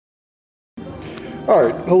All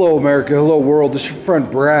right, hello America, hello world. This is your friend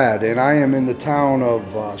Brad, and I am in the town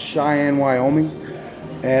of Cheyenne, Wyoming,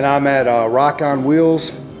 and I'm at Rock on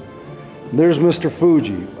Wheels. There's Mr.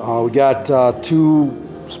 Fuji. We got two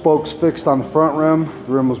spokes fixed on the front rim.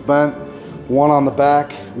 The rim was bent. One on the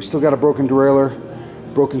back. We still got a broken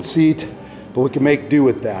derailleur, broken seat, but we can make do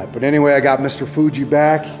with that. But anyway, I got Mr. Fuji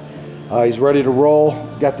back. He's ready to roll.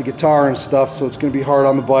 Got the guitar and stuff, so it's going to be hard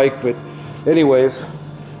on the bike. But anyways,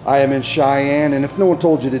 I am in Cheyenne, and if no one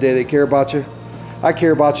told you today they care about you, I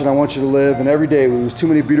care about you and I want you to live. And every day we lose too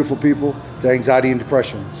many beautiful people to anxiety and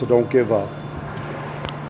depression, so don't give up.